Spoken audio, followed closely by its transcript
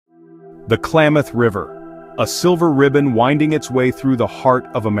The Klamath River, a silver ribbon winding its way through the heart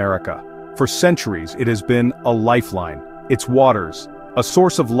of America. For centuries, it has been a lifeline. Its waters, a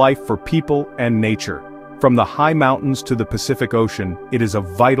source of life for people and nature. From the high mountains to the Pacific Ocean, it is a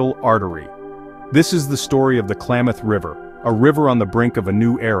vital artery. This is the story of the Klamath River, a river on the brink of a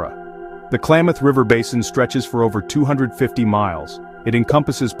new era. The Klamath River Basin stretches for over 250 miles. It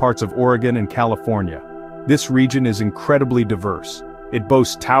encompasses parts of Oregon and California. This region is incredibly diverse. It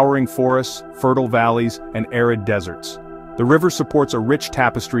boasts towering forests, fertile valleys, and arid deserts. The river supports a rich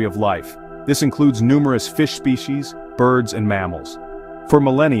tapestry of life. This includes numerous fish species, birds, and mammals. For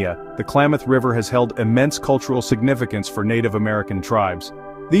millennia, the Klamath River has held immense cultural significance for Native American tribes.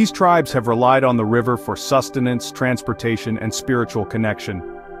 These tribes have relied on the river for sustenance, transportation, and spiritual connection.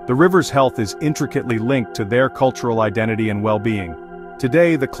 The river's health is intricately linked to their cultural identity and well-being.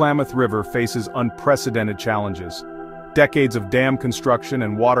 Today, the Klamath River faces unprecedented challenges. Decades of dam construction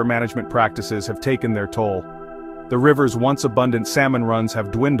and water management practices have taken their toll. The river's once abundant salmon runs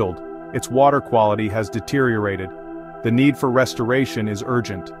have dwindled. Its water quality has deteriorated. The need for restoration is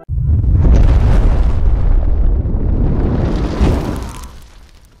urgent.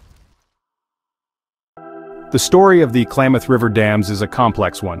 The story of the Klamath River dams is a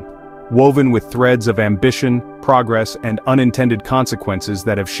complex one, woven with threads of ambition, progress, and unintended consequences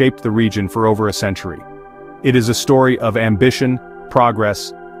that have shaped the region for over a century. It is a story of ambition,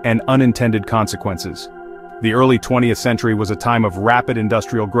 progress, and unintended consequences. The early 20th century was a time of rapid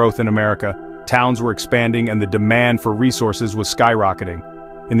industrial growth in America. Towns were expanding and the demand for resources was skyrocketing.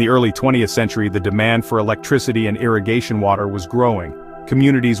 In the early 20th century, the demand for electricity and irrigation water was growing.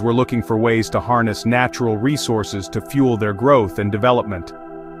 Communities were looking for ways to harness natural resources to fuel their growth and development.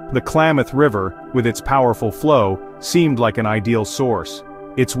 The Klamath River, with its powerful flow, seemed like an ideal source.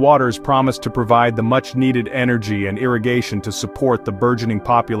 Its waters promised to provide the much-needed energy and irrigation to support the burgeoning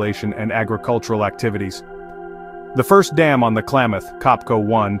population and agricultural activities. The first dam on the Klamath, Kopko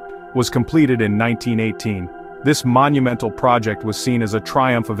 1, was completed in 1918. This monumental project was seen as a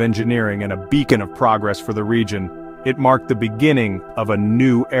triumph of engineering and a beacon of progress for the region. It marked the beginning of a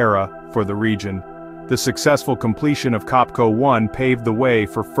new era for the region. The successful completion of Kopko 1 paved the way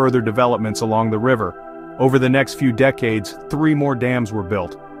for further developments along the river. Over the next few decades, 3 more dams were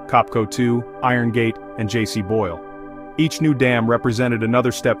built: Kopko 2, Iron Gate, and J.C. Boyle. Each new dam represented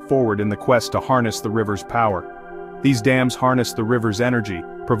another step forward in the quest to harness the river's power. These dams harnessed the river's energy,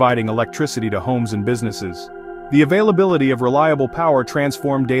 providing electricity to homes and businesses. The availability of reliable power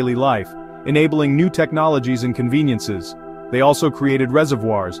transformed daily life, enabling new technologies and conveniences. They also created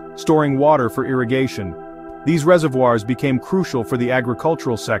reservoirs, storing water for irrigation. These reservoirs became crucial for the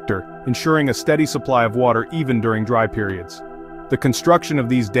agricultural sector, ensuring a steady supply of water even during dry periods. The construction of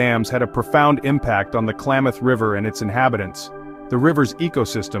these dams had a profound impact on the Klamath River and its inhabitants. The river's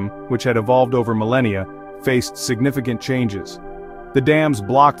ecosystem, which had evolved over millennia, faced significant changes. The dams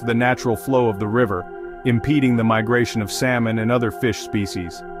blocked the natural flow of the river, impeding the migration of salmon and other fish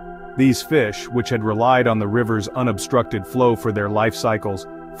species. These fish, which had relied on the river's unobstructed flow for their life cycles,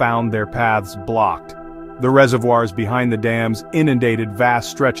 found their paths blocked. The reservoirs behind the dams inundated vast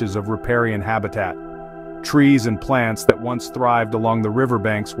stretches of riparian habitat. Trees and plants that once thrived along the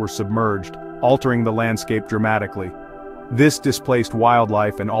riverbanks were submerged, altering the landscape dramatically. This displaced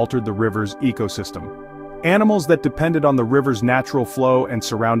wildlife and altered the river's ecosystem. Animals that depended on the river's natural flow and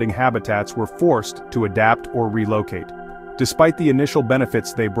surrounding habitats were forced to adapt or relocate. Despite the initial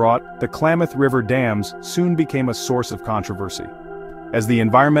benefits they brought, the Klamath River dams soon became a source of controversy. As the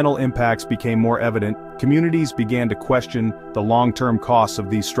environmental impacts became more evident, communities began to question the long-term costs of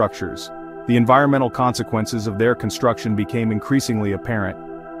these structures. The environmental consequences of their construction became increasingly apparent.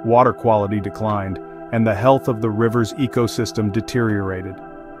 Water quality declined, and the health of the river's ecosystem deteriorated.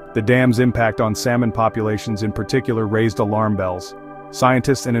 The dam's impact on salmon populations in particular raised alarm bells.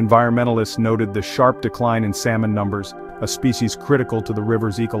 Scientists and environmentalists noted the sharp decline in salmon numbers, a species critical to the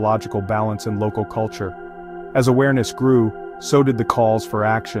river's ecological balance and local culture. As awareness grew, so did the calls for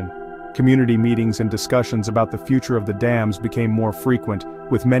action. Community meetings and discussions about the future of the dams became more frequent,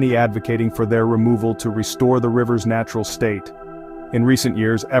 with many advocating for their removal to restore the river's natural state. In recent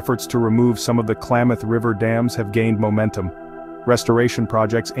years, efforts to remove some of the Klamath River dams have gained momentum. Restoration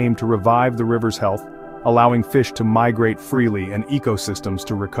projects aim to revive the river's health, allowing fish to migrate freely and ecosystems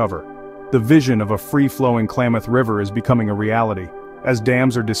to recover. The vision of a free-flowing Klamath River is becoming a reality. As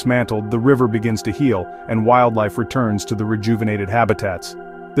dams are dismantled, the river begins to heal, and wildlife returns to the rejuvenated habitats.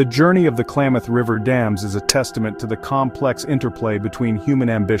 The journey of the Klamath River dams is a testament to the complex interplay between human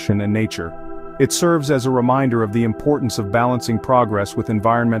ambition and nature. It serves as a reminder of the importance of balancing progress with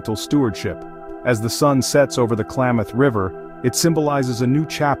environmental stewardship. As the sun sets over the Klamath River, It symbolizes a new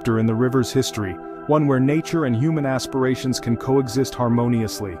chapter in the river's history, one where nature and human aspirations can coexist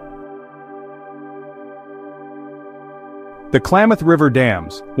harmoniously. The Klamath River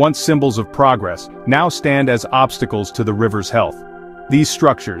dams, once symbols of progress, now stand as obstacles to the river's health. These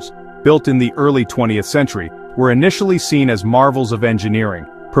structures, built in the early 20th century, were initially seen as marvels of engineering,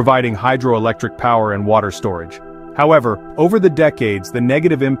 providing hydroelectric power and water storage. However, over the decades, the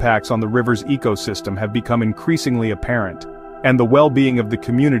negative impacts on the river's ecosystem have become increasingly apparent, and the well-being of the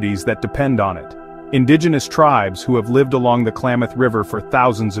communities that depend on it. Indigenous tribes who have lived along the Klamath River for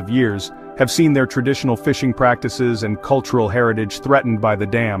thousands of years have seen their traditional fishing practices and cultural heritage threatened by the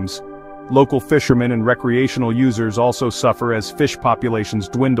dams. Local fishermen and recreational users also suffer as fish populations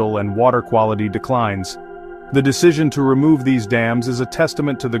dwindle and water quality declines. The decision to remove these dams is a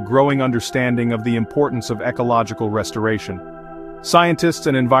testament to the growing understanding of the importance of ecological restoration. Scientists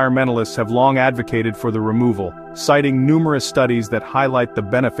and environmentalists have long advocated for the removal, citing numerous studies that highlight the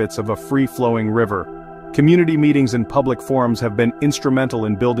benefits of a free-flowing river. Community meetings and public forums have been instrumental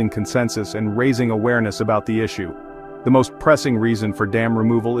in building consensus and raising awareness about the issue. The most pressing reason for dam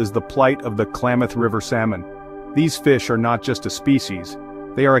removal is the plight of the Klamath River salmon. These fish are not just a species,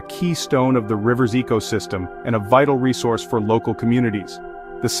 they are a keystone of the river's ecosystem and a vital resource for local communities.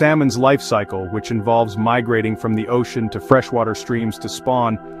 The salmon's life cycle, which involves migrating from the ocean to freshwater streams to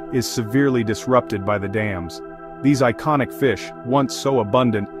spawn, is severely disrupted by the dams. These iconic fish, once so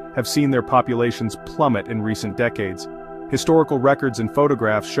abundant, have seen their populations plummet in recent decades. Historical records and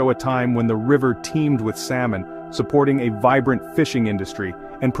photographs show a time when the river teemed with salmon, supporting a vibrant fishing industry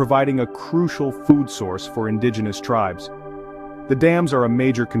and providing a crucial food source for indigenous tribes. The dams are a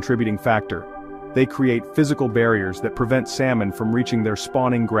major contributing factor. They create physical barriers that prevent salmon from reaching their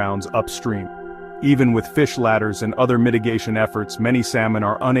spawning grounds upstream. Even with fish ladders and other mitigation efforts, many salmon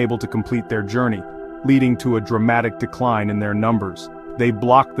are unable to complete their journey, leading to a dramatic decline in their numbers. They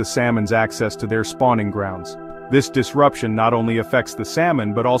block the salmon's access to their spawning grounds. This disruption not only affects the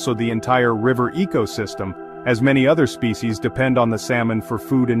salmon but also the entire river ecosystem, as many other species depend on the salmon for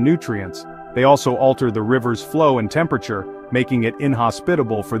food and nutrients. They also alter the river's flow and temperature, making it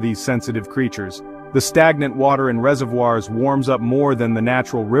inhospitable for these sensitive creatures. The stagnant water in reservoirs warms up more than the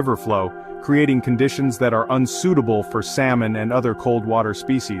natural river flow, creating conditions that are unsuitable for salmon and other cold water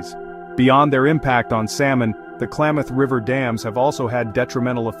species. Beyond their impact on salmon, the Klamath River dams have also had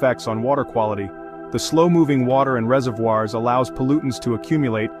detrimental effects on water quality. The slow-moving water in reservoirs allows pollutants to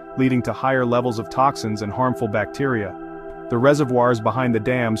accumulate, leading to higher levels of toxins and harmful bacteria. The reservoirs behind the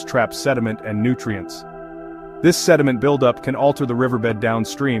dams trap sediment and nutrients. This sediment buildup can alter the riverbed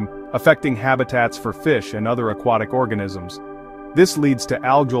downstream, affecting habitats for fish and other aquatic organisms. This leads to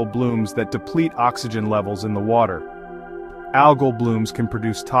algal blooms that deplete oxygen levels in the water. Algal blooms can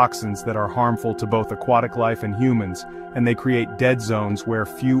produce toxins that are harmful to both aquatic life and humans, and they create dead zones where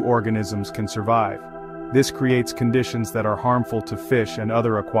few organisms can survive. This creates conditions that are harmful to fish and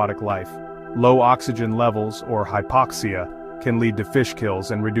other aquatic life. Low oxygen levels, or hypoxia, can lead to fish kills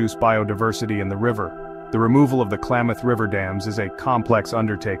and reduce biodiversity in the river. The removal of the Klamath River dams is a complex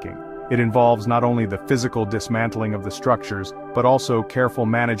undertaking. It involves not only the physical dismantling of the structures, but also careful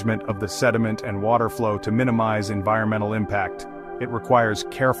management of the sediment and water flow to minimize environmental impact. It requires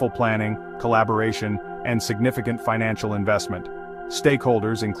careful planning, collaboration, and significant financial investment.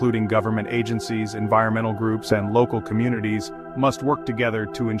 Stakeholders, including government agencies, environmental groups, and local communities, must work together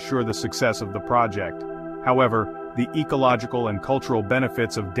to ensure the success of the project. However, the ecological and cultural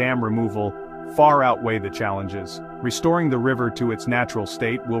benefits of dam removal far outweigh the challenges. Restoring the river to its natural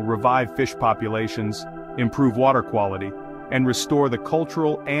state will revive fish populations, improve water quality, and restore the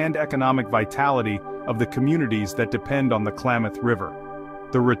cultural and economic vitality of the communities that depend on the Klamath River.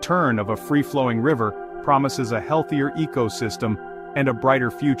 The return of a free-flowing river promises a healthier ecosystem and a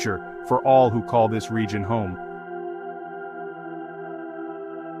brighter future for all who call this region home.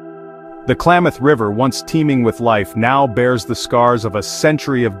 The Klamath River, once teeming with life, now bears the scars of a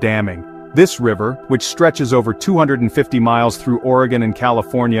century of damming. This river, which stretches over 250 miles through Oregon and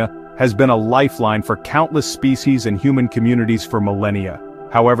California, has been a lifeline for countless species and human communities for millennia.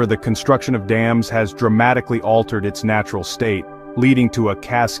 However, the construction of dams has dramatically altered its natural state, leading to a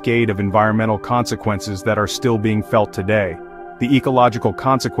cascade of environmental consequences that are still being felt today. The ecological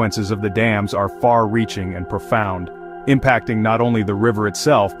consequences of the dams are far-reaching and profound, impacting not only the river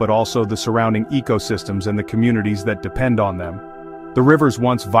itself but also the surrounding ecosystems and the communities that depend on them. The river's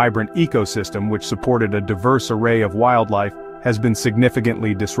once vibrant ecosystem, which supported a diverse array of wildlife, has been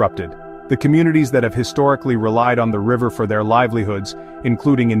significantly disrupted. The communities that have historically relied on the river for their livelihoods,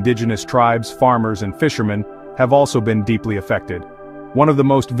 including indigenous tribes, farmers, and fishermen, have also been deeply affected. One of the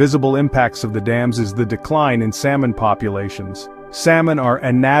most visible impacts of the dams is the decline in salmon populations. Salmon are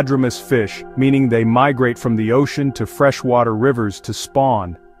anadromous fish, meaning they migrate from the ocean to freshwater rivers to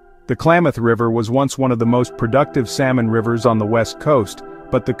spawn. The Klamath River was once one of the most productive salmon rivers on the west coast,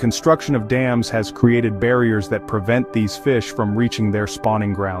 but the construction of dams has created barriers that prevent these fish from reaching their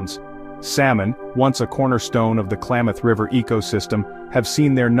spawning grounds. Salmon, once a cornerstone of the Klamath River ecosystem, have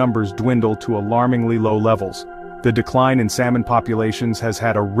seen their numbers dwindle to alarmingly low levels. The decline in salmon populations has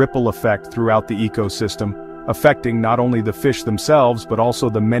had a ripple effect throughout the ecosystem, affecting not only the fish themselves but also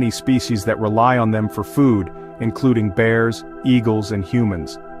the many species that rely on them for food, including bears, eagles, and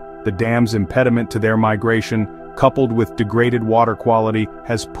humans. The dam's impediment to their migration, coupled with degraded water quality,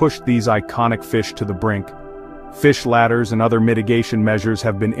 has pushed these iconic fish to the brink. Fish ladders and other mitigation measures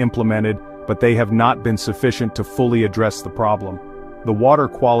have been implemented, but they have not been sufficient to fully address the problem. The water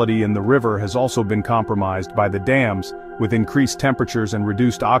quality in the river has also been compromised by the dams, with increased temperatures and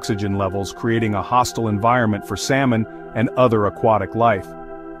reduced oxygen levels creating a hostile environment for salmon and other aquatic life.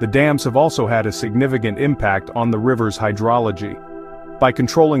 The dams have also had a significant impact on the river's hydrology. By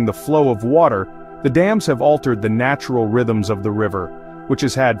controlling the flow of water, the dams have altered the natural rhythms of the river, which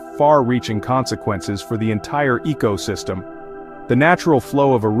has had far-reaching consequences for the entire ecosystem. The natural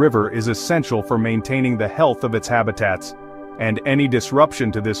flow of a river is essential for maintaining the health of its habitats, and any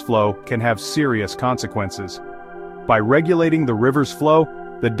disruption to this flow can have serious consequences. By regulating the river's flow,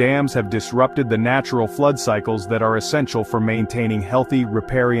 the dams have disrupted the natural flood cycles that are essential for maintaining healthy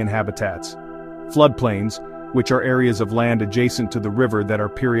riparian habitats. Floodplains, which are areas of land adjacent to the river that are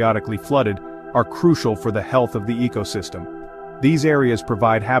periodically flooded, are crucial for the health of the ecosystem. These areas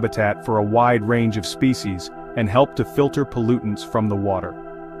provide habitat for a wide range of species and help to filter pollutants from the water.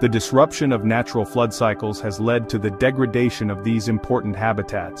 The disruption of natural flood cycles has led to the degradation of these important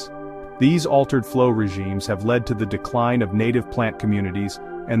habitats. These altered flow regimes have led to the decline of native plant communities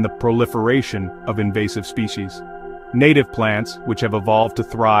and the proliferation of invasive species. Native plants, which have evolved to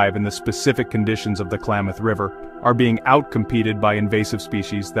thrive in the specific conditions of the Klamath River, are being outcompeted by invasive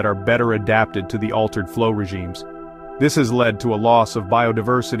species that are better adapted to the altered flow regimes. This has led to a loss of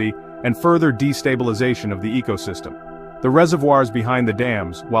biodiversity and further destabilization of the ecosystem. The reservoirs behind the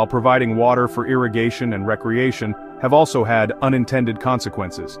dams, while providing water for irrigation and recreation, have also had unintended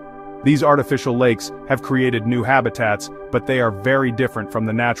consequences. These artificial lakes have created new habitats, but they are very different from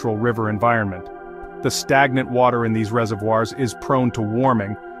the natural river environment. The stagnant water in these reservoirs is prone to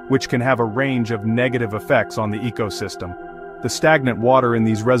warming, which can have a range of negative effects on the ecosystem. The stagnant water in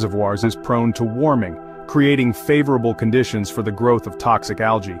these reservoirs is prone to warming, creating favorable conditions for the growth of toxic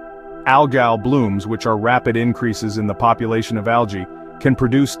algae. Algal blooms, which are rapid increases in the population of algae, can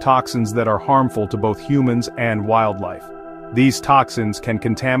produce toxins that are harmful to both humans and wildlife. These toxins can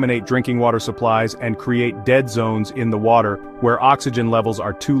contaminate drinking water supplies and create dead zones in the water where oxygen levels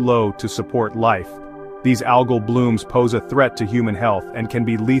are too low to support life. These algal blooms pose a threat to human health and can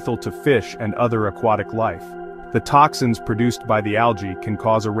be lethal to fish and other aquatic life. The toxins produced by the algae can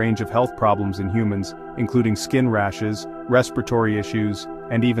cause a range of health problems in humans, including skin rashes, respiratory issues,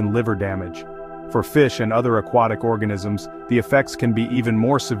 and even liver damage. For fish and other aquatic organisms, the effects can be even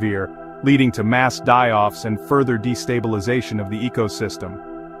more severe, leading to mass die-offs and further destabilization of the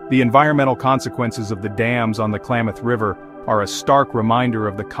ecosystem. The environmental consequences of the dams on the Klamath River are a stark reminder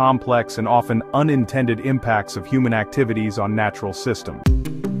of the complex and often unintended impacts of human activities on natural systems.